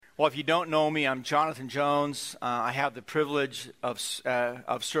Well, if you don't know me, I'm Jonathan Jones. I have the privilege of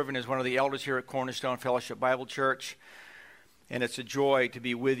serving as one of the elders here at Cornerstone Fellowship Bible Church, and it's a joy to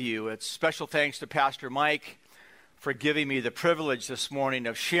be with you. It's special thanks to Pastor Mike for giving me the privilege this morning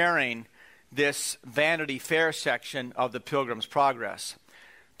of sharing this Vanity Fair section of the Pilgrim's Progress.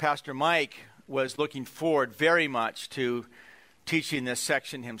 Pastor Mike was looking forward very much to teaching this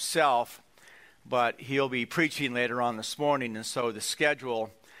section himself, but he'll be preaching later on this morning, and so the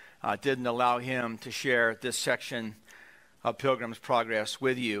schedule didn't allow him to share this section of Pilgrim's Progress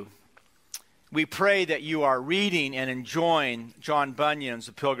with you. We pray that you are reading and enjoying John Bunyan's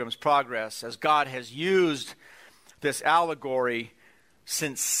The Pilgrim's Progress, as God has used this allegory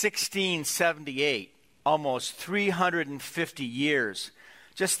since 1678, almost 350 years.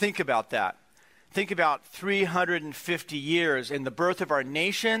 Just think about that. Think about 350 years. In the birth of our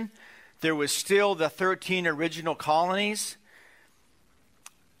nation, there was still the 13 original colonies.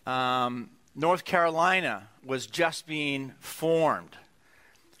 North Carolina was just being formed.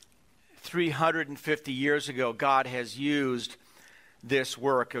 350 years ago, God has used this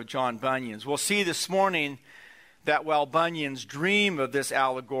work of John Bunyan's. We'll see this morning that while Bunyan's dream of this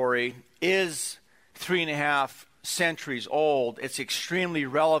allegory is 3.5 centuries old, it's extremely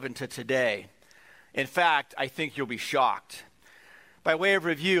relevant to today. In fact, I think you'll be shocked. By way of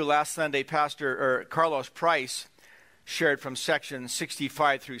review, last Sunday, Pastor Carlos Price shared from sections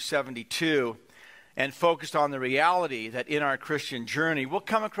 65 through 72 and focused on the reality that in our Christian journey, we'll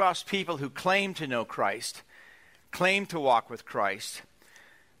come across people who claim to know Christ, claim to walk with Christ,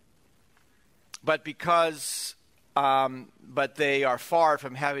 but they are far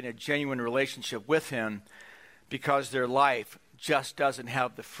from having a genuine relationship with Him because their life just doesn't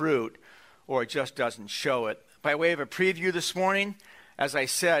have the fruit or it just doesn't show it. By way of a preview this morning, as I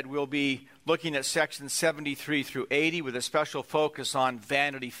said, we'll be looking at sections 73 through 80 with a special focus on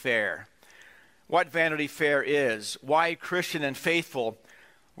Vanity Fair. What Vanity Fair is, why Christian and faithful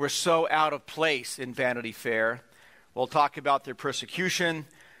were so out of place in Vanity Fair. We'll talk about their persecution.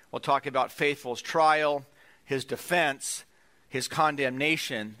 We'll talk about faithful's trial, his defense, his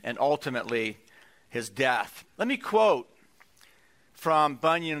condemnation, and ultimately his death. Let me quote from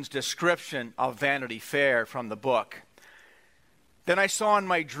Bunyan's description of Vanity Fair from the book. Then I saw in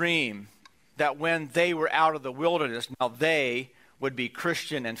my dream that when they were out of the wilderness, now they would be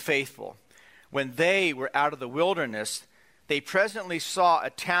Christian and faithful. When they were out of the wilderness, they presently saw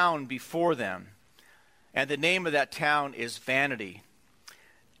a town before them, and the name of that town is Vanity.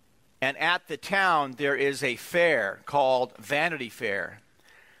 And at the town there is a fair called Vanity Fair.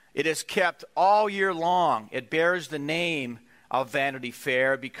 It is kept all year long. It bears the name of Vanity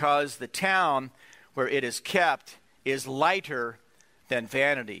Fair because the town where it is kept is lighter than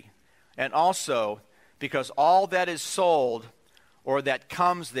vanity, and also because all that is sold or that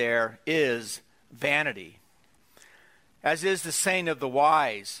comes there is vanity. As is the saying of the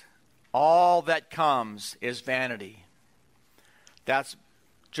wise, all that comes is vanity. That's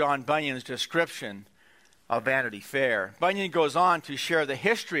John Bunyan's description of Vanity Fair. Bunyan goes on to share the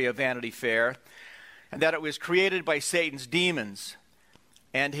history of Vanity Fair, and that it was created by Satan's demons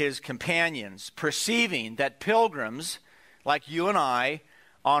and his companions, perceiving that pilgrims like you and I,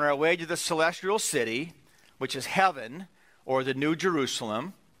 on our way to the celestial city, which is heaven, or the New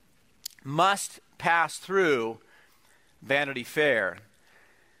Jerusalem, must pass through Vanity Fair.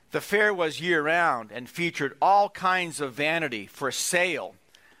 The fair was year-round and featured all kinds of vanity for sale.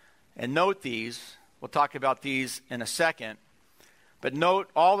 And note these, we'll talk about these in a second, but note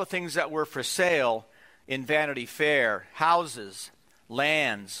all the things that were for sale in Vanity Fair: houses,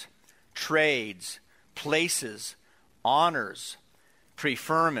 lands, trades, places, honors,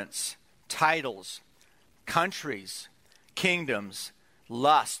 preferments, titles, countries, kingdoms,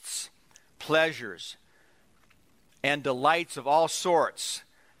 lusts, pleasures, and delights of all sorts,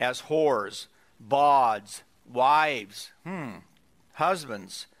 as whores, bawds, wives,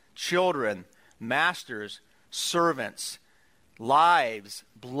 husbands, children, masters, servants, lives,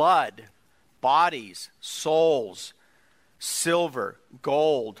 blood, bodies, souls, silver,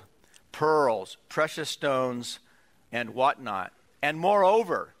 gold, pearls, precious stones, and whatnot. And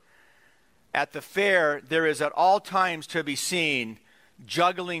moreover, at the fair there is at all times to be seen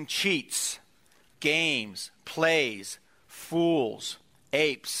juggling cheats, games, plays, fools,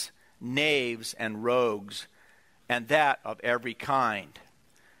 apes, knaves, and rogues, and that of every kind.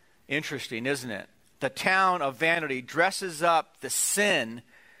 Interesting, isn't it? The town of Vanity dresses up the sin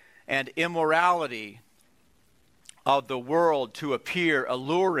and immorality of the world to appear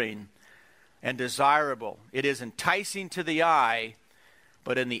alluring and desirable. It is enticing to the eye,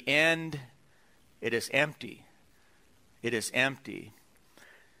 but in the end, it is empty. It is empty.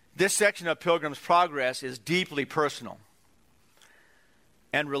 This section of Pilgrim's Progress is deeply personal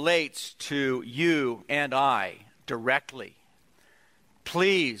and relates to you and I directly.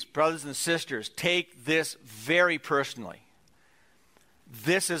 Please, brothers and sisters, take this very personally.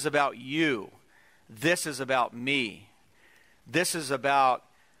 This is about you. This is about me. This is about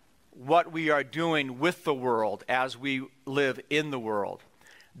what we are doing with the world as we live in the world.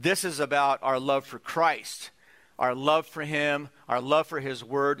 This is about our love for Christ, our love for Him, our love for His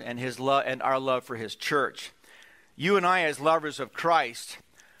Word, and our love for His church. You and I, as lovers of Christ,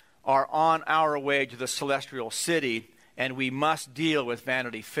 are on our way to the celestial city, and we must deal with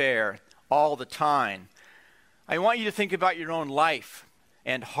Vanity Fair all the time. I want you to think about your own life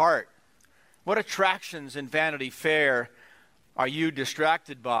and heart. What attractions in Vanity Fair are you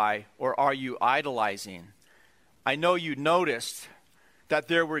distracted by, or are you idolizing? I know you noticed that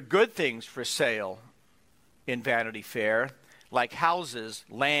there were good things for sale in Vanity Fair, like houses,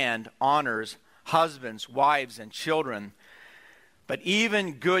 land, honors, husbands, wives, and children. But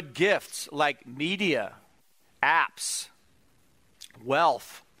even good gifts like media, apps,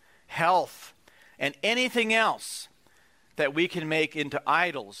 wealth, health, and anything else that we can make into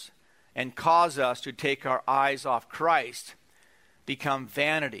idols and cause us to take our eyes off Christ become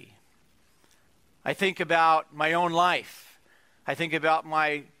vanity. I think about my own life. I think about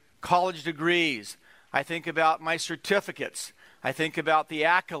my college degrees. I think about my certificates. I think about the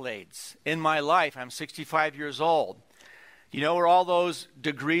accolades in my life. I'm 65 years old. You know where all those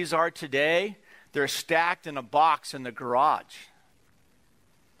degrees are today? They're stacked in a box in the garage.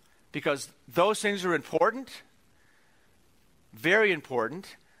 Because those things are important, very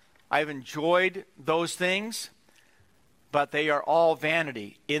important. I've enjoyed those things, but they are all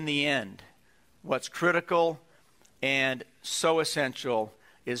vanity in the end. What's critical and so essential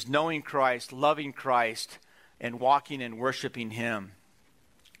is knowing Christ, loving Christ, and walking and worshiping Him.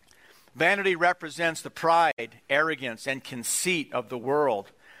 Vanity represents the pride, arrogance, and conceit of the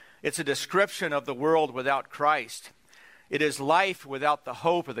world. It's a description of the world without Christ. It is life without the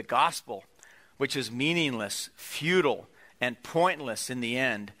hope of the gospel, which is meaningless, futile, and pointless in the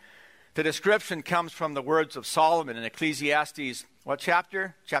end. The description comes from the words of Solomon in Ecclesiastes, what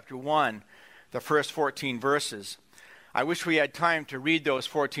chapter? Chapter 1, the first 14 verses. I wish we had time to read those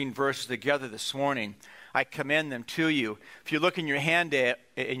 14 verses together this morning. I commend them to you. If you look in your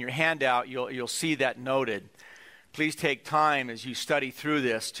handout, you'll see that noted. Please take time as you study through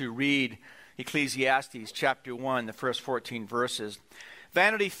this to read Ecclesiastes chapter 1, the first 14 verses.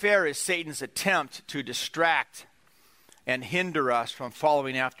 Vanity Fair is Satan's attempt to distract and hinder us from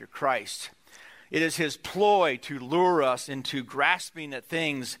following after Christ. It is his ploy to lure us into grasping at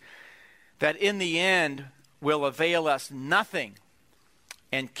things that in the end will avail us nothing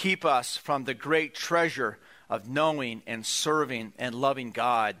and keep us from the great treasure of knowing and serving and loving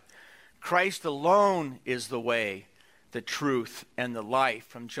God. Christ alone is the way, the truth, and the life,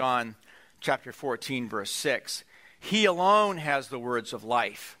 from John chapter 14, verse 6. He alone has the words of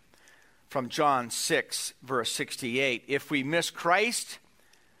life, from John 6, verse 68. If we miss Christ,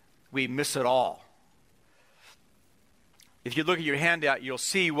 we miss it all. If you look at your handout, you'll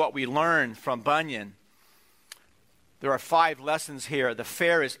see what we learned from Bunyan. There are 5 lessons here. The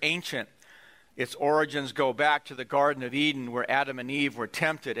fair is ancient. Its origins go back to the Garden of Eden, where Adam and Eve were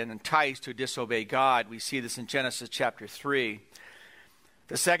tempted and enticed to disobey God. We see this in Genesis chapter 3.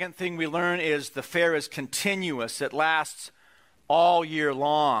 The second thing we learn is the fair is continuous. It lasts all year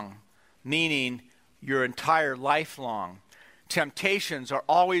long, meaning your entire life long. Temptations are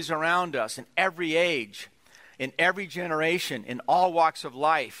always around us in every age, in every generation, in all walks of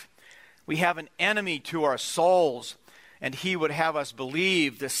life. We have an enemy to our souls, and he would have us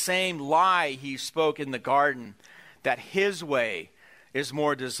believe the same lie he spoke in the garden, that his way is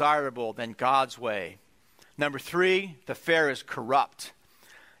more desirable than God's way. Number 3, the fair is corrupt.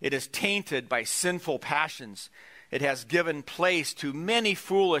 It is tainted by sinful passions. It has given place to many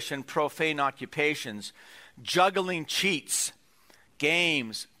foolish and profane occupations, juggling cheats,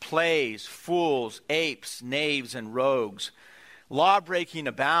 games, plays, fools, apes, knaves, and rogues. Law-breaking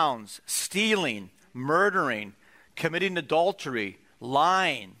abounds, stealing, murdering, committing adultery,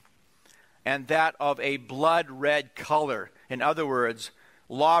 lying, and that of a blood-red color. In other words,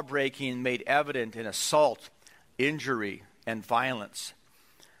 law-breaking made evident in assault, injury, and violence.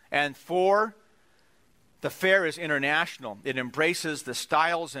 And 4, the fair is international. It embraces the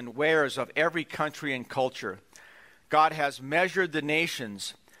styles and wares of every country and culture. God has measured the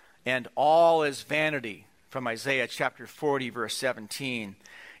nations, and all is vanity, from Isaiah chapter 40, verse 17.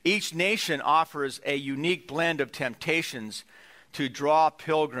 Each nation offers a unique blend of temptations to draw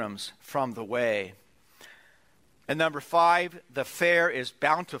pilgrims from the way. And number 5, the fair is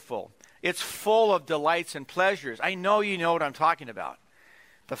bountiful. It's full of delights and pleasures. I know you know what I'm talking about.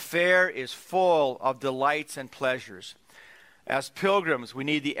 The fair is full of delights and pleasures. As pilgrims, we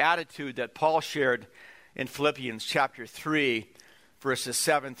need the attitude that Paul shared in Philippians chapter 3, verses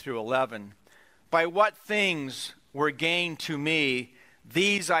 7 through 11. By what things were gained to me,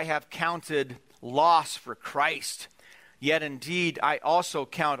 these I have counted loss for Christ. Yet indeed I also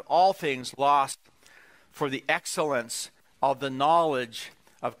count all things lost for the excellence of the knowledge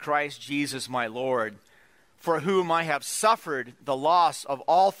of Christ Jesus my Lord, for whom I have suffered the loss of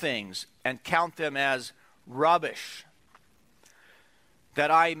all things, and count them as rubbish,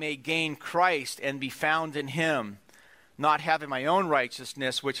 that I may gain Christ and be found in him, not having my own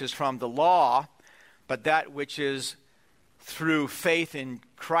righteousness, which is from the law, but that which is through faith in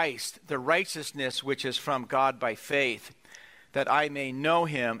Christ, the righteousness which is from God by faith, that I may know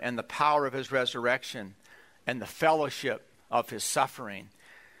him and the power of his resurrection and the fellowship of his suffering,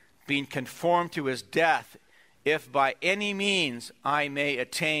 being conformed to his death, if by any means I may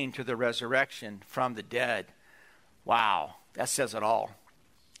attain to the resurrection from the dead. Wow, that says it all.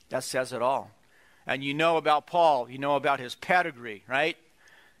 That says it all. And you know about Paul, you know about his pedigree, right?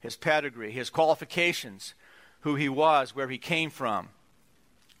 His pedigree, his qualifications, who he was, where he came from.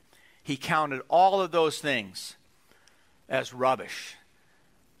 He counted all of those things as rubbish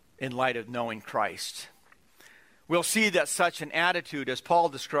in light of knowing Christ. We'll see that such an attitude, as Paul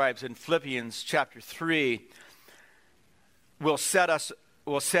describes in Philippians chapter 3, will set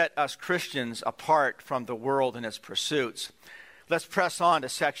us Christians apart from the world and its pursuits. Let's press on to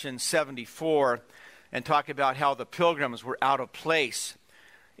section 74 and talk about how the pilgrims were out of place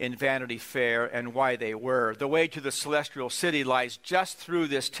in Vanity Fair and why they were. The way to the celestial city lies just through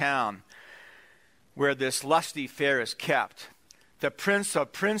this town where this lusty fair is kept. The Prince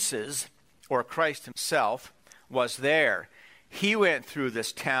of Princes, or Christ himself, was there. He went through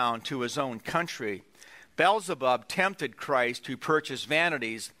this town to his own country. Beelzebub tempted Christ to purchase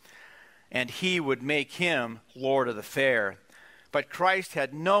vanities, and he would make him Lord of the fair. But Christ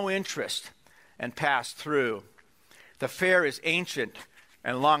had no interest and passed through. The fair is ancient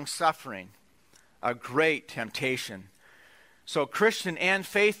and long-suffering, a great temptation. So Christian and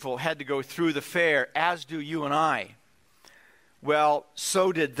faithful had to go through the fair, as do you and I. Well,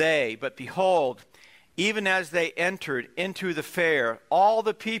 so did they, but behold, even as they entered into the fair, all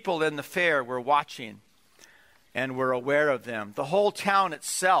the people in the fair were watching and were aware of them. The whole town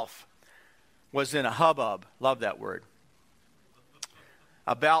itself was in a hubbub, love that word,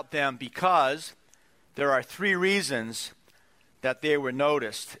 about them, because there are 3 reasons that they were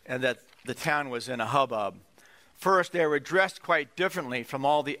noticed and that the town was in a hubbub. First, they were dressed quite differently from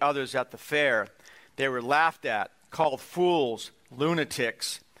all the others at the fair. They were laughed at, called fools,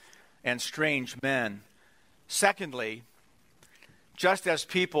 lunatics, and strange men. Secondly, just as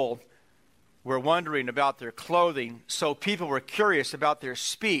people were wondering about their clothing, so people were curious about their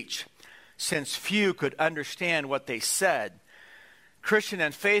speech, since few could understand what they said. Christian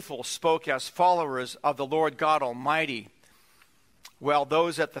and faithful spoke as followers of the Lord God Almighty, while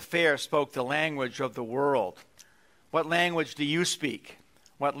those at the fair spoke the language of the world. What language do you speak?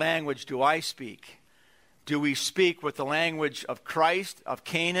 What language do I speak? Do we speak with the language of Christ, of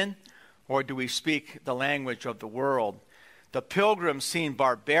Canaan, or do we speak the language of the world? The pilgrims seemed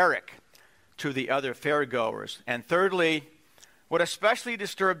barbaric to the other fairgoers. And thirdly, what especially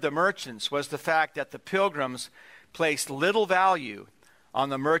disturbed the merchants was the fact that the pilgrims placed little value on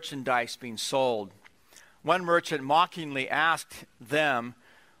the merchandise being sold. One merchant mockingly asked them,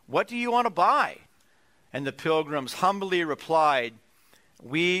 "What do you want to buy?" And the pilgrims humbly replied,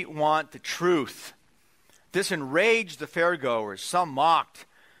 "We want the truth." This enraged the fairgoers. Some mocked,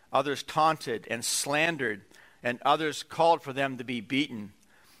 others taunted and slandered, and others called for them to be beaten.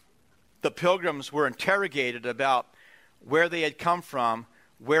 The pilgrims were interrogated about where they had come from,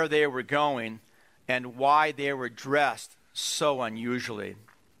 where they were going, and why they were dressed so unusually.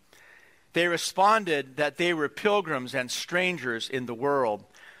 They responded that they were pilgrims and strangers in the world,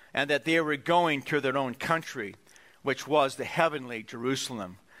 and that they were going to their own country, which was the heavenly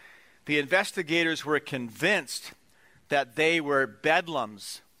Jerusalem. The investigators were convinced that they were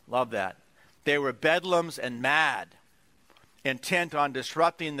bedlams. Love that. They were bedlams and mad, intent on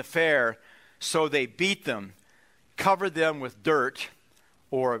disrupting the fair, so they beat them, covered them with dirt,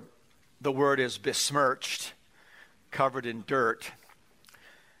 or the word is besmirched, covered in dirt,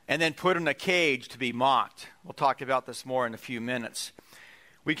 and then put in a cage to be mocked. We'll talk about this more in a few minutes.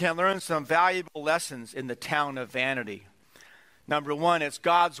 We can learn some valuable lessons in the town of vanity. Number 1, it's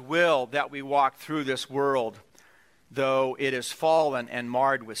God's will that we walk through this world, though it is fallen and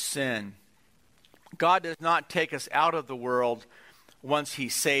marred with sin. God does not take us out of the world once he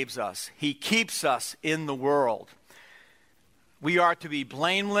saves us. He keeps us in the world. We are to be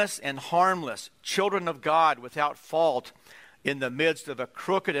blameless and harmless, children of God without fault in the midst of a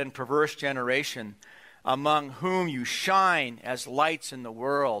crooked and perverse generation, among whom you shine as lights in the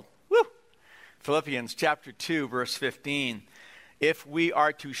world. Woo! Philippians chapter 2, verse 15. If we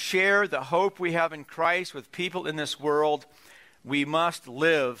are to share the hope we have in Christ with people in this world, we must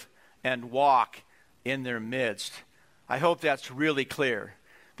live and walk in their midst. I hope that's really clear,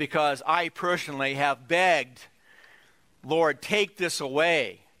 because I personally have begged, Lord, take this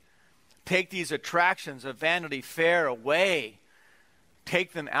away. Take these attractions of Vanity Fair away.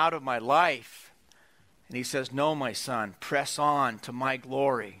 Take them out of my life. And he says, no, my son, press on to my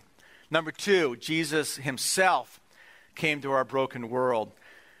glory. Number 2, Jesus himself came to our broken world.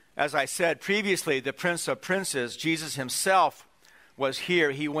 As I said previously, the Prince of Princes, Jesus himself, was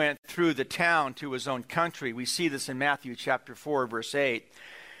here. He went through the town to his own country. We see this in Matthew chapter 4, verse 8.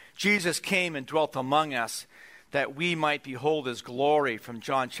 Jesus came and dwelt among us that we might behold his glory, from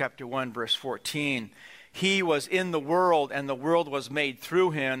John chapter 1, verse 14. He was in the world, and the world was made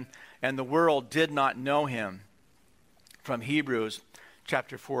through him, and the world did not know him, from Hebrews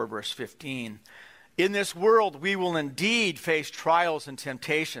chapter 4, verse 15. In this world we will indeed face trials and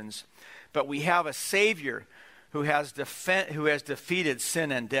temptations, but we have a Savior who has defeated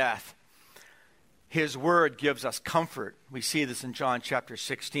sin and death. His word gives us comfort. We see this in John chapter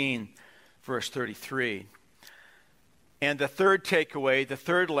 16, verse 33. And the third takeaway, the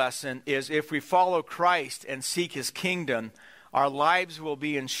third lesson, is if we follow Christ and seek his kingdom, our lives will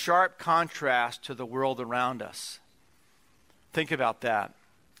be in sharp contrast to the world around us. Think about that.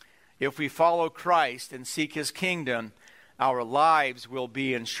 If we follow Christ and seek his kingdom, our lives will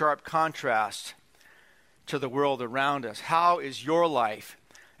be in sharp contrast to the world around us. How is your life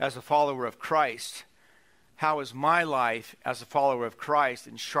as a follower of Christ? How is my life as a follower of Christ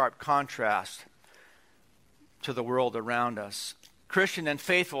in sharp contrast to the world around us? Christian and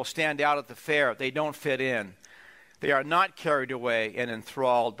faithful stand out at the fair. They don't fit in. They are not carried away and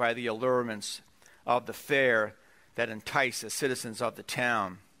enthralled by the allurements of the fair that entice the citizens of the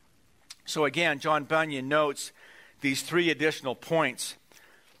town. So again, John Bunyan notes these 3 additional points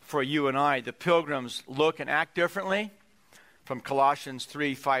for you and I. The pilgrims look and act differently, from Colossians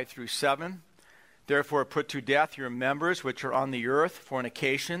 3, 5 through 7. Therefore put to death your members which are on the earth,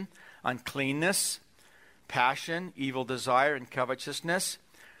 fornication, uncleanness, passion, evil desire, and covetousness,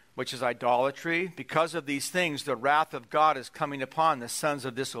 which is idolatry. Because of these things, the wrath of God is coming upon the sons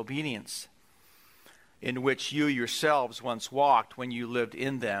of disobedience, in which you yourselves once walked when you lived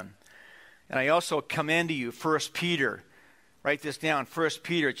in them. And I also commend to you 1 Peter. Write this down, 1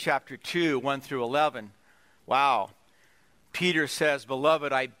 Peter chapter 2, 1 through 11. Wow. Peter says,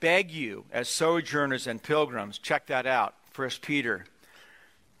 beloved, I beg you as sojourners and pilgrims. Check that out, 1 Peter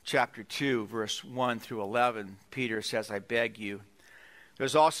chapter 2, verse 1 through 11. Peter says, I beg you.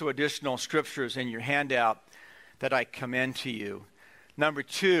 There's also additional scriptures in your handout that I commend to you. Number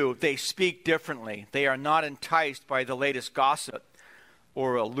 2, they speak differently. They are not enticed by the latest gossip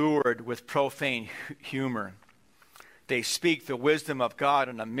or allured with profane humor. They speak the wisdom of God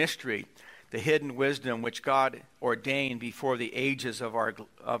in a mystery, the hidden wisdom which God ordained before the ages of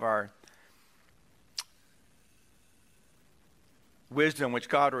our wisdom which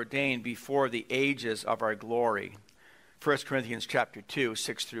God ordained before the ages of our glory. 1 Corinthians chapter 2,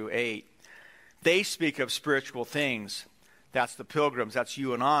 6 through 8. They speak of spiritual things. That's the pilgrims. That's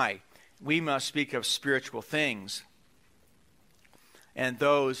you and I. We must speak of spiritual things. And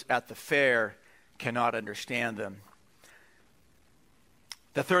those at the fair cannot understand them.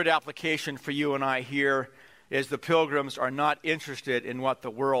 The third application for you and I here is the pilgrims are not interested in what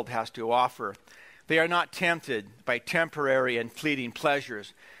the world has to offer. They are not tempted by temporary and fleeting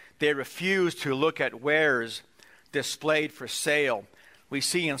pleasures. They refuse to look at wares displayed for sale. We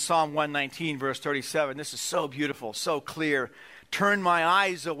see in Psalm 119, verse 37, this is so beautiful, so clear. Turn my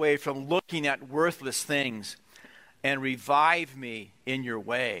eyes away from looking at worthless things and revive me in your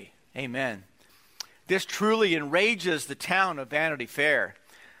way. Amen. This truly enrages the town of Vanity Fair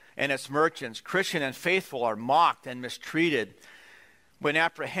and its merchants. Christian and faithful are mocked and mistreated. When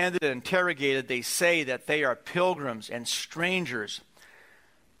apprehended and interrogated, they say that they are pilgrims and strangers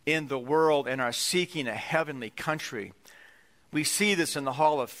in the world and are seeking a heavenly country. We see this in the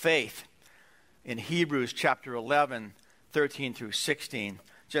Hall of Faith in Hebrews chapter 11, 13 through 16.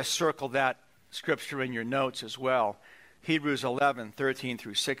 Just circle that scripture in your notes as well. Hebrews 11, 13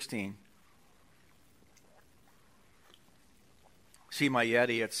 through 16. See my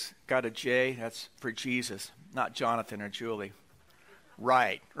Yeti? It's got a J. That's for Jesus, not Jonathan or Julie.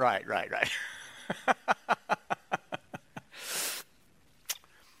 Right.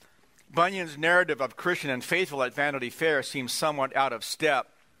 Bunyan's narrative of Christian and faithful at Vanity Fair seems somewhat out of step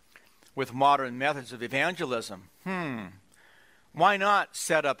with modern methods of evangelism. Why not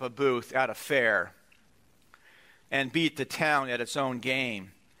set up a booth at a fair and beat the town at its own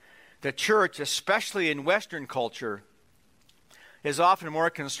game? The church, especially in Western culture, is often more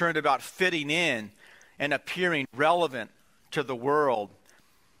concerned about fitting in and appearing relevant to the world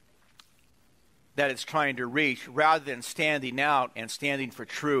that it's trying to reach, rather than standing out and standing for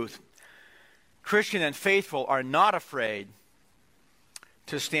truth. Christian and faithful are not afraid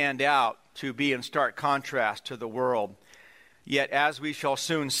to stand out, to be in stark contrast to the world. Yet, as we shall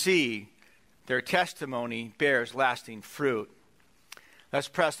soon see, their testimony bears lasting fruit. Let's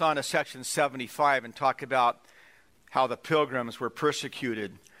press on to section 75 and talk about how the Pilgrims were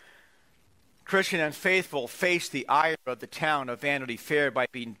persecuted. Christian and faithful faced the ire of the town of Vanity Fair by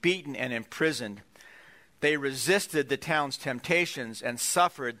being beaten and imprisoned. They resisted the town's temptations and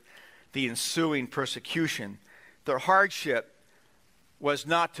suffered the ensuing persecution. Their hardship was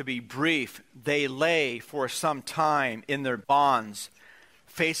not to be brief. They lay for some time in their bonds,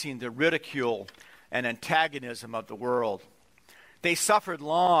 facing the ridicule and antagonism of the world. They suffered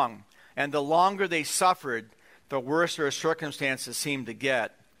long, and the longer they suffered, the worse their circumstances seemed to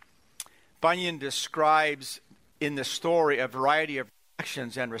get. Bunyan describes in the story a variety of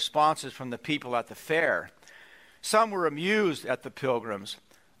reactions and responses from the people at the fair. Some were amused at the Pilgrims.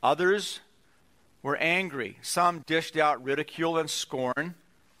 Others were angry. Some dished out ridicule and scorn.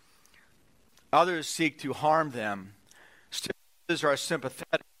 Others seek to harm them. Still others are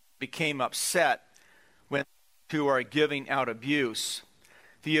sympathetic, became upset when two are giving out abuse.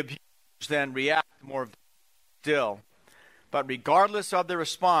 The abusers then react more still. But regardless of the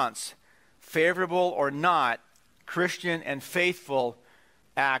response, favorable or not, Christian and faithful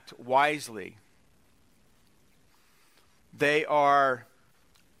act wisely. They are,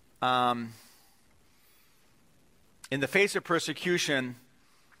 in the face of persecution,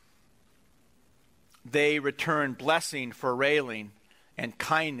 they return blessing for railing and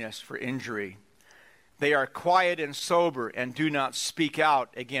kindness for injury. They are quiet and sober and do not speak out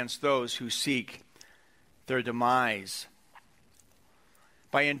against those who seek their demise.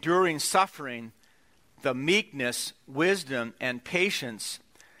 By enduring suffering, the meekness, wisdom, and patience,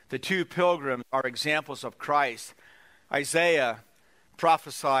 the two pilgrims are examples of Christ. Isaiah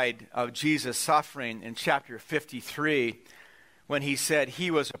prophesied of Jesus' suffering in chapter 53 when he said, "He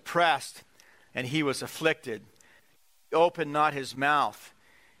was oppressed and he was afflicted. He opened not his mouth.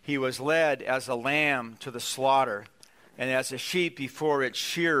 He was led as a lamb to the slaughter, and as a sheep before its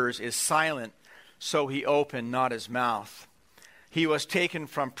shearers is silent, so he opened not his mouth. He was taken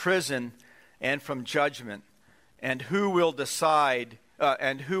from prison and from judgment. And who will decide,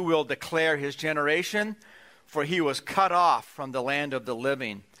 and who will declare his generation? For he was cut off from the land of the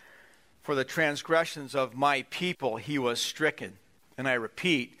living. For the transgressions of my people he was stricken." And I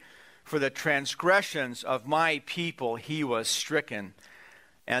repeat, for the transgressions of my people he was stricken,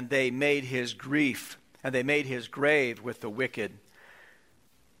 and they made his grave with the wicked,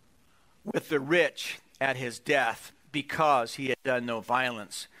 with the rich at his death, because he had done no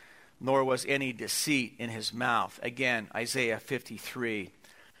violence, nor was any deceit in his mouth. Again, Isaiah 53,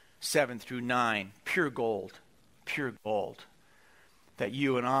 7 through 9. Pure gold, that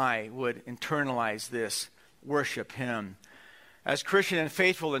you and I would internalize this, worship him. As Christian and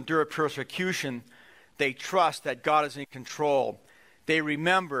faithful endure persecution, they trust that God is in control. They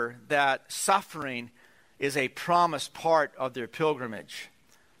remember that suffering is a promised part of their pilgrimage.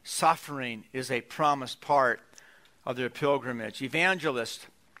 Suffering is a promised part of their pilgrimage. Evangelists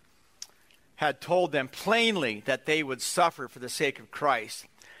had told them plainly that they would suffer for the sake of Christ.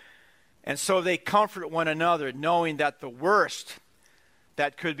 And so they comfort one another, knowing that the worst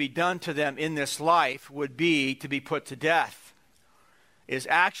that could be done to them in this life would be to be put to death, is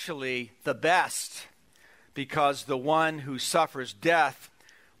actually the best, because the one who suffers death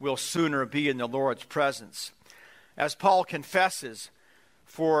will sooner be in the Lord's presence. As Paul confesses,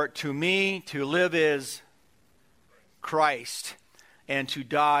 "For to me to live is Christ, and to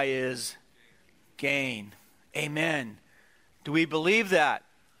die is gain." Amen. Do we believe that?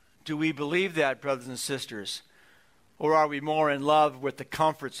 Do we believe that, brothers and sisters? Or are we more in love with the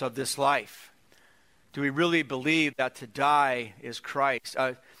comforts of this life? Do we really believe that to die is Christ?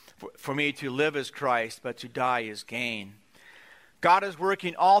 For me to live is Christ, but to die is gain. God is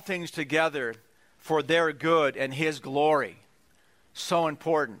working all things together for their good and his glory. So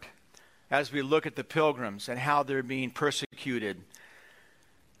important as we look at the pilgrims and how they're being persecuted,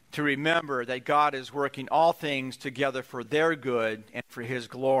 to remember that God is working all things together for their good and for his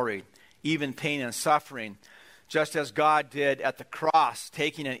glory, even pain and suffering, just as God did at the cross,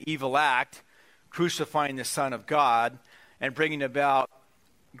 taking an evil act, crucifying the Son of God, and bringing about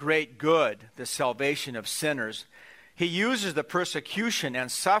great good, the salvation of sinners. He uses the persecution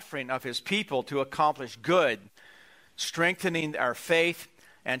and suffering of his people to accomplish good, strengthening our faith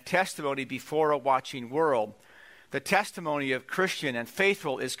and testimony before a watching world. The testimony of Christian and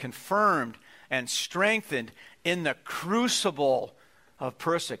faithful is confirmed and strengthened in the crucible of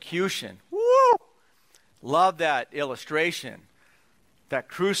persecution. Woo! Love that illustration. That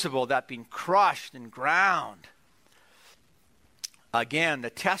crucible, that being crushed and ground. Again, the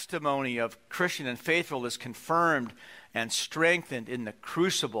testimony of Christian and faithful is confirmed and strengthened in the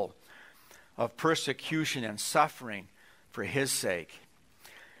crucible of persecution and suffering for his sake.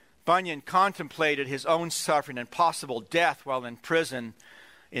 Bunyan contemplated his own suffering and possible death while in prison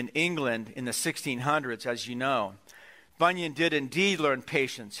in England in the 1600s, as you know. Bunyan did indeed learn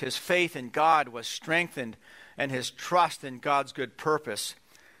patience. His faith in God was strengthened, and his trust in God's good purpose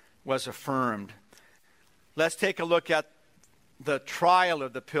was affirmed. Let's take a look at the trial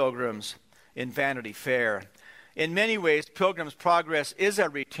of the Pilgrims in Vanity Fair. In many ways, Pilgrim's Progress is a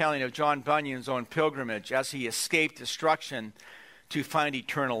retelling of John Bunyan's own pilgrimage as he escaped destruction to find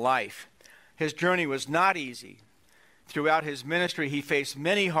eternal life. His journey was not easy. Throughout his ministry, he faced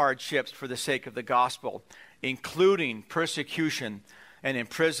many hardships for the sake of the gospel, including persecution and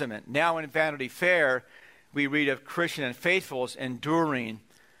imprisonment. Now in Vanity Fair, we read of Christian and faithfuls enduring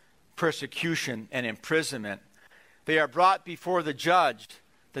persecution and imprisonment. They are brought before the judge.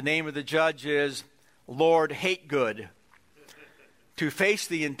 The name of the judge is Lord Hategood, to face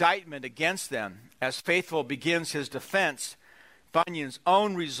the indictment against them. As faithful begins his defense, Bunyan's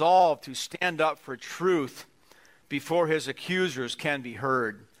own resolve to stand up for truth before his accusers can be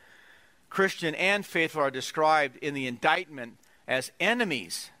heard. Christian and faithful are described in the indictment as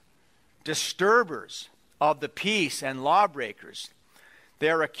enemies, disturbers of the peace, and lawbreakers. They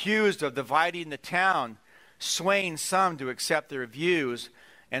are accused of dividing the town, swaying some to accept their views,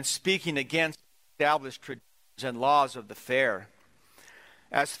 and speaking against established traditions and laws of the fair.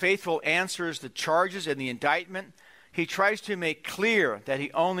 As faithful answers the charges in the indictment, he tries to make clear that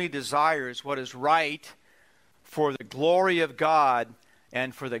he only desires what is right for the glory of God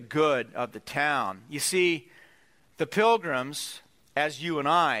and for the good of the town. You see, the Pilgrims, as you and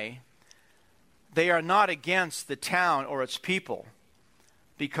I, they are not against the town or its people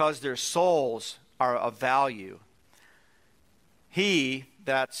because their souls are of value. He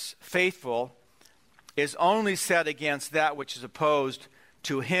that's faithful is only set against that which is opposed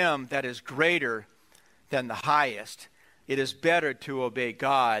to him that is greater than the highest. It is better to obey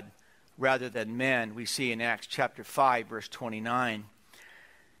God rather than men, we see in Acts chapter 5, verse 29.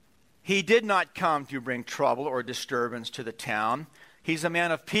 He did not come to bring trouble or disturbance to the town. He's a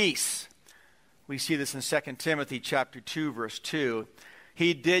man of peace. We see this in 2 Timothy chapter 2, verse 2.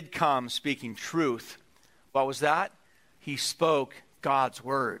 He did come speaking truth. What was that? He spoke God's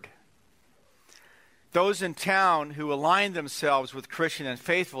word. Those in town who aligned themselves with Christian and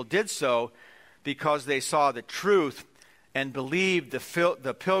faithful did so because they saw the truth and believed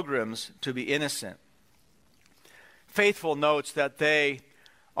the pilgrims to be innocent. Faithful notes that they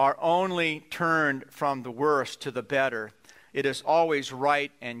are only turned from the worse to the better. It is always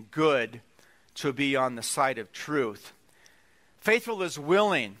right and good to be on the side of truth. Faithful is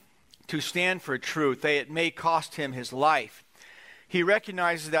willing to stand for truth, though it may cost him his life. He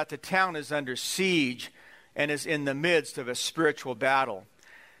recognizes that the town is under siege and is in the midst of a spiritual battle.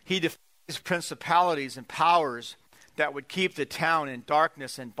 He defies principalities and powers that would keep the town in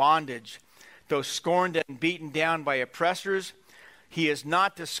darkness and bondage. Though scorned and beaten down by oppressors, he is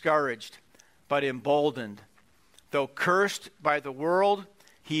not discouraged, but emboldened. Though cursed by the world,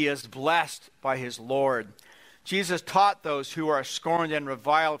 he is blessed by his Lord. Jesus taught those who are scorned and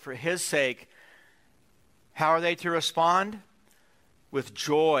reviled for his sake, how are they to respond? With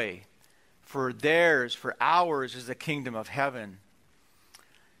joy, for theirs, for ours is the kingdom of heaven.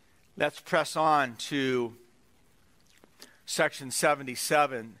 Let's press on to section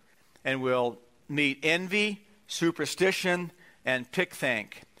 77, and we'll meet envy, superstition, and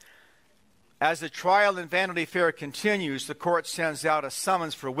pickthank. As the trial in Vanity Fair continues, the court sends out a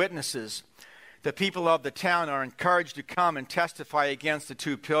summons for witnesses. The people of the town are encouraged to come and testify against the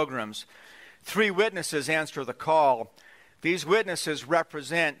two pilgrims. 3 witnesses answer the call. These witnesses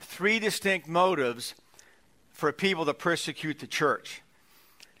represent 3 distinct motives for people to persecute the church.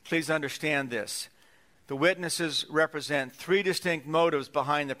 Please understand this. The witnesses represent 3 distinct motives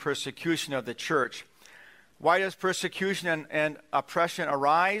behind the persecution of the church. Why does persecution and oppression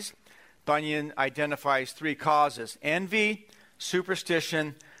arise? Bunyan identifies 3 causes: envy,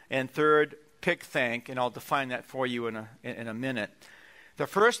 superstition, And third, pick-thank, and I'll define that for you in a minute. The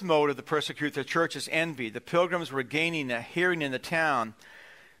first motive to persecute the church is envy. The Pilgrims were gaining a hearing in the town,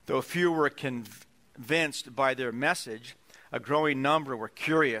 though few were convinced by their message. A growing number were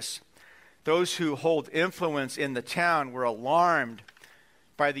curious. Those who hold influence in the town were alarmed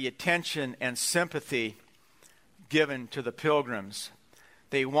by the attention and sympathy given to the Pilgrims.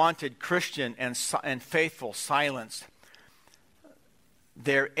 They wanted Christian and faithful silenced.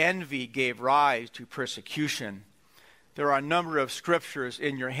 Their envy gave rise to persecution. There are a number of scriptures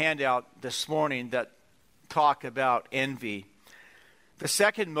in your handout this morning that talk about envy. The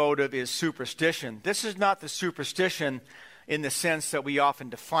second motive is superstition. This is not the superstition in the sense that we often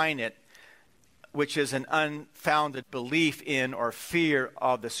define it, which is an unfounded belief in or fear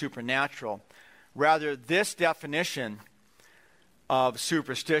of the supernatural. Rather, this definition of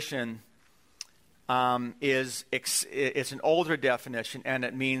superstition it's an older definition, and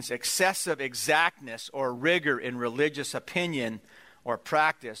it means excessive exactness or rigor in religious opinion or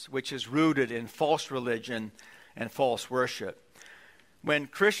practice, which is rooted in false religion and false worship. When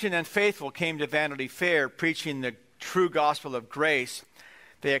Christian and faithful came to Vanity Fair preaching the true gospel of grace,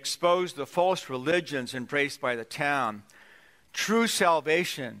 they exposed the false religions embraced by the town. True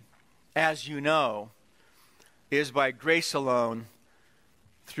salvation, as you know, is by grace alone,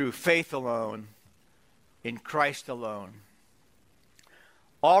 through faith alone, in Christ alone.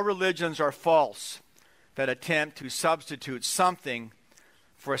 All religions are false that attempt to substitute something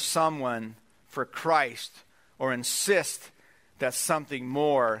for someone for Christ, or insist that something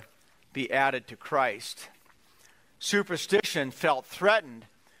more be added to Christ. Superstition felt threatened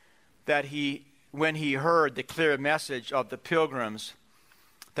when he heard the clear message of the Pilgrims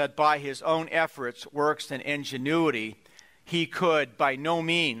that by his own efforts, works, and ingenuity, he could by no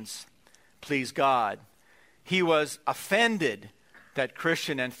means please God. He was offended that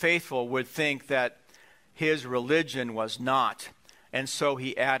Christian and faithful would think that his religion was not, and so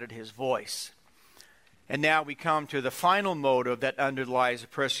he added his voice. And now we come to the final motive that underlies the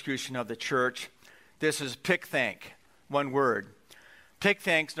persecution of the church. This is pick-thank, one word.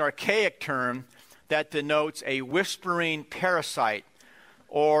 Pick-thank's an archaic term that denotes a whispering parasite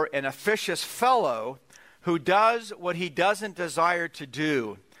or an officious fellow who does what he doesn't desire to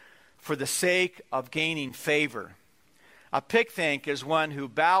do for the sake of gaining favor. A pick-thank is one who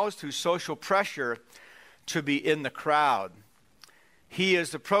bows to social pressure to be in the crowd. He is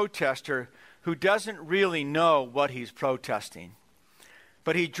the protester who doesn't really know what he's protesting,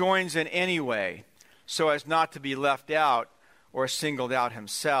 but he joins in anyway so as not to be left out or singled out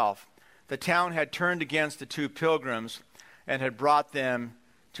himself. The town had turned against the two pilgrims and had brought them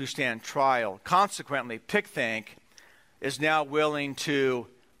to stand trial. Consequently, pick-thank is now willing to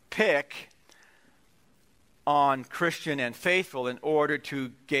pick on Christian and faithful in order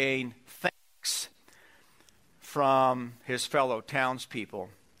to gain thanks from his fellow townspeople.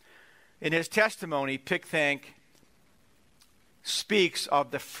 In his testimony, pick-thank speaks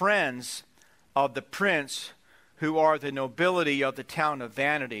of the friends of the prince who are the nobility of the town of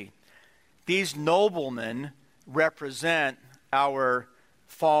Vanity. These noblemen represent our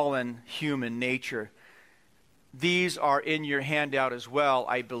fallen human nature. These are in your handout as well,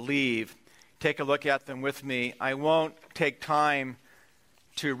 I believe. Take a look at them with me. I won't take time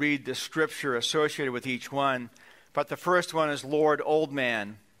to read the scripture associated with each one, but the first one is Lord Old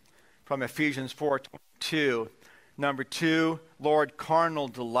Man from Ephesians 4:22. Number 2, Lord Carnal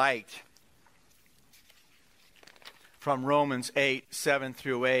Delight from Romans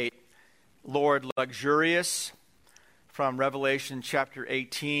 8:7-8. Lord Luxurious from Revelation chapter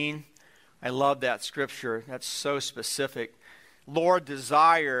 18. I love that scripture. That's so specific. Lord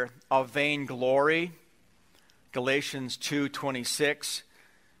Desire of Vainglory, Galatians 2:26.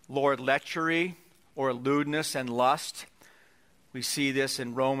 Lord Lechery or lewdness and lust. We see this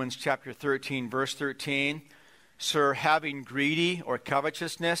in Romans chapter 13, verse 13. Sir, having greedy or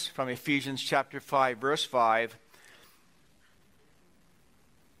covetousness from Ephesians chapter 5, verse 5.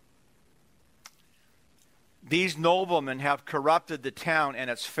 These noblemen have corrupted the town and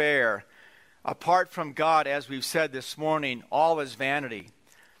its fair. Apart from God, as we've said this morning, all is vanity.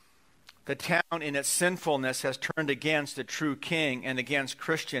 The town in its sinfulness has turned against the true king and against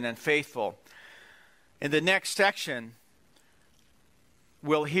Christian and faithful. In the next section,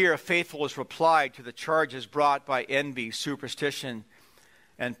 we'll hear faithful's reply to the charges brought by envy, superstition,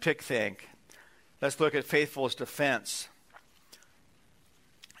 and pick-thank. Let's look at faithful's defense.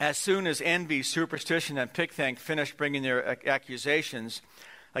 As soon as envy, superstition, and pick-thank finish bringing their accusations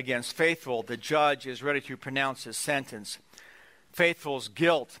against faithful, the judge is ready to pronounce his sentence. Faithful's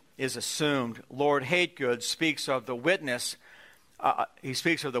guilt is assumed. Lord Hategood speaks of the witness he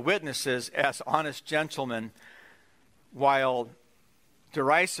speaks of the witnesses as honest gentlemen, while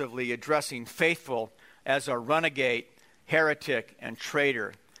derisively addressing Faithful as a renegade, heretic, and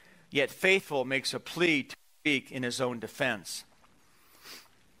traitor. Yet Faithful makes a plea to speak in his own defense.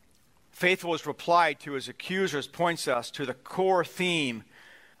 Faithful's reply to his accusers points us to the core theme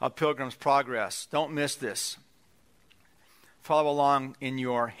of Pilgrim's Progress. Don't miss this. Follow along in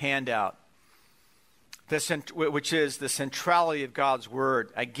your handout, which is the centrality of God's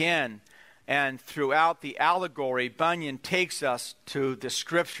Word. Again, and throughout the allegory, Bunyan takes us to the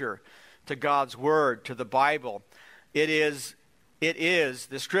Scripture, to God's Word, to the Bible. The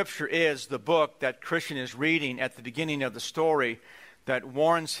Scripture is the book that Christian is reading at the beginning of the story that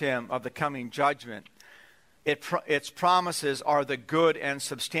warns him of the coming judgment. Its promises are the good and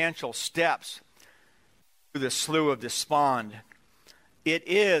substantial steps to the slough of despond. It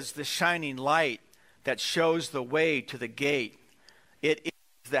is the shining light that shows the way to the gate. It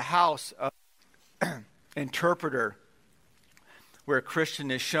is the house of interpreter where Christian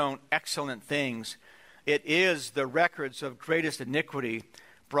is shown excellent things. It is the records of greatest iniquity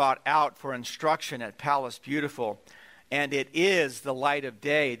brought out for instruction at Palace Beautiful. And it is the light of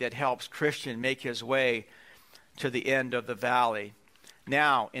day that helps Christian make his way to the end of the valley.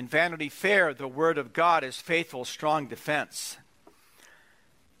 Now, in Vanity Fair, the Word of God is Faithful's strong defense.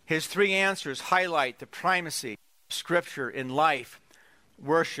 His three answers highlight the primacy of Scripture in life,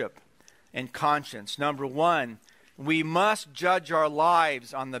 worship, and conscience. Number one, we must judge our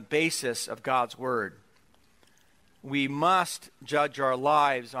lives on the basis of God's Word. We must judge our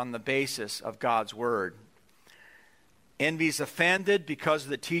lives on the basis of God's Word. Envy's offended because of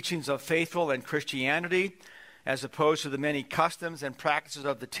the teachings of Faithful and Christianity, as opposed to the many customs and practices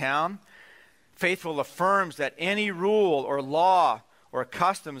of the town. Faithful affirms that any rule or law or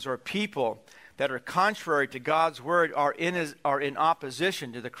customs or people that are contrary to God's Word are in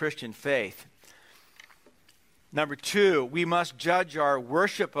opposition to the Christian faith. Number two, we must judge our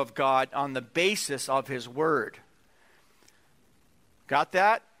worship of God on the basis of His Word. Got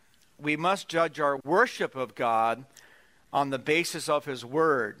that? We must judge our worship of God on the basis of His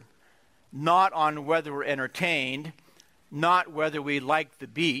Word, not on whether we're entertained, not whether we like the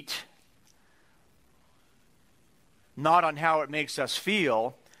beat, not on how it makes us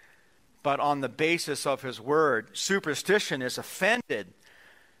feel, but on the basis of His Word. Superstition is offended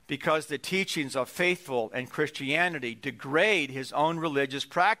because the teachings of Faithful and Christianity degrade his own religious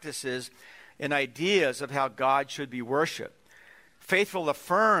practices and ideas of how God should be worshipped. Faithful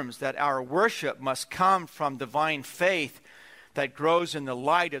affirms that our worship must come from divine faith that grows in the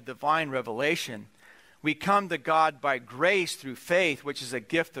light of divine revelation. We come to God by grace through faith, which is a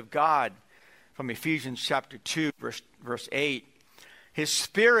gift of God, from Ephesians chapter 2, verse 8. His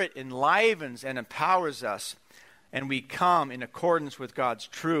Spirit enlivens and empowers us, and we come in accordance with God's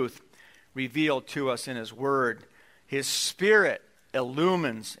truth revealed to us in His Word. His Spirit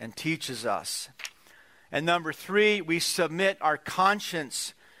illumines and teaches us. And number three, we submit our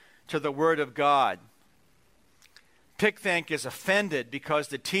conscience to the Word of God. Pickthink is offended because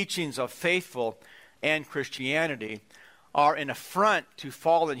the teachings of Faithful and Christianity are an affront to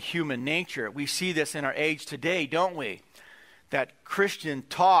fallen human nature. We see this in our age today, don't we? That Christian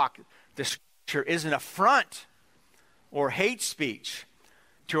talk, the Scripture, is an affront or hate speech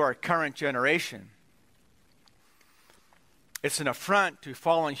to our current generation. It's an affront to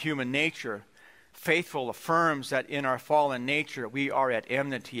fallen human nature. Faithful affirms that in our fallen nature we are at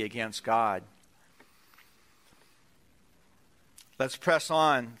enmity against God. Let's press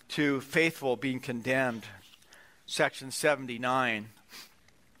on to Faithful being condemned. Section 79.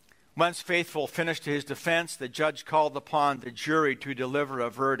 Once Faithful finished his defense, the judge called upon the jury to deliver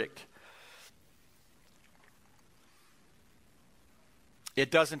a verdict. It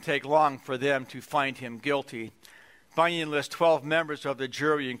doesn't take long for them to find him guilty. Bunyan lists 12 members of the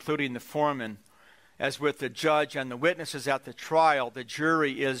jury, including the foreman. As with the judge and the witnesses at the trial, the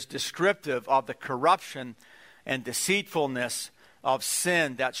jury is descriptive of the corruption and deceitfulness of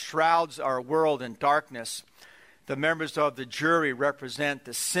sin that shrouds our world in darkness. The members of the jury represent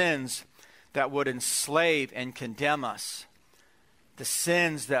the sins that would enslave and condemn us. The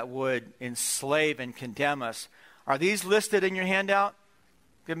sins that would enslave and condemn us. Are these listed in your handout?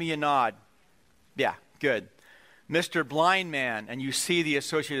 Give me a nod. Yeah, good. Mr. Blind Man, and you see the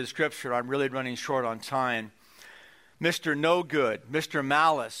associated scripture. I'm really running short on time. Mr. No Good, Mr.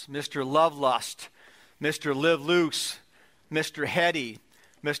 Malice, Mr. Lovelust, Mr. Live Loose, Mr. Heady,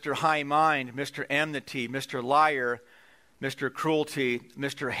 Mr. High Mind, Mr. Enmity, Mr. Liar, Mr. Cruelty,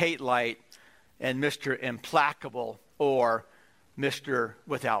 Mr. Hate Light, and Mr. Implacable, or Mr.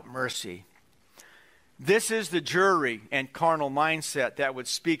 Without Mercy. This is the jury and carnal mindset that would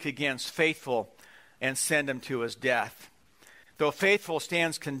speak against faithful and send him to his death. Though faithful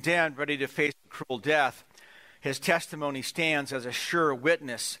stands condemned, ready to face cruel death, his testimony stands as a sure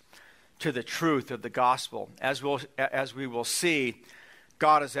witness to the truth of the gospel. As we will see,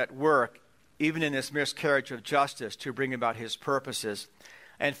 God is at work, even in this miscarriage of justice, to bring about his purposes.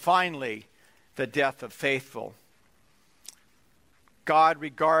 And finally, the death of faithful. God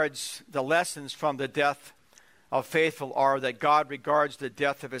regards the lessons from the death of faithful are that God regards the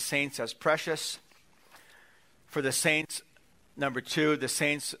death of his saints as precious. For the saints, number 2, the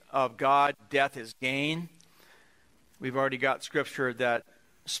saints of God, death is gain. We've already got scripture that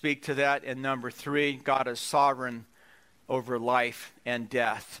speak to that. And number 3, God is sovereign over life and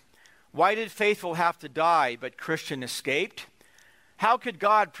death. Why did faithful have to die, but Christian escaped? How could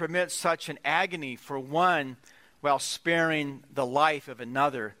God permit such an agony for one while sparing the life of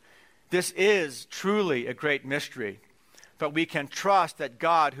another? This is truly a great mystery. But we can trust that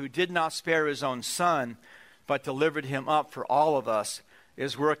God, who did not spare his own Son, but delivered him up for all of us,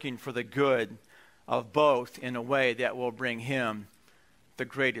 is working for the good of both in a way that will bring him the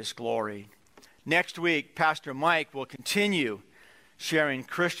greatest glory. Next week, Pastor Mike will continue sharing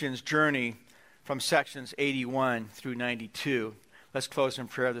Christian's journey from sections 81 through 92. Let's close in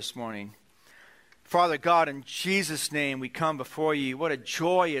prayer this morning. Father God, in Jesus' name, we come before you. What a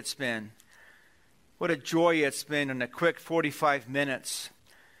joy it's been. What a joy it's been in a quick 45 minutes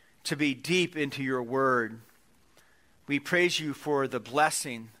to be deep into your word. We praise you for the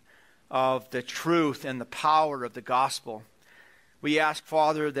blessing of the truth and the power of the gospel. We ask,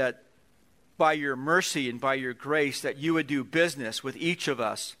 Father, that by your mercy and by your grace, that you would do business with each of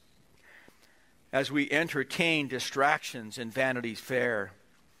us as we entertain distractions and Vanity Fair.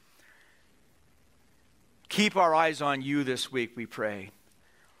 Keep our eyes on you this week, we pray.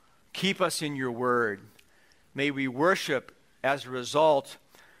 Keep us in your word. May we worship as a result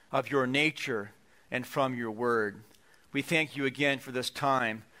of your nature and from your word. We thank you again for this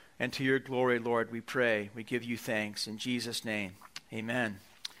time, and to your glory, Lord, we pray. We give you thanks in Jesus' name. Amen.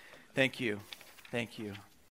 Thank you. Thank you.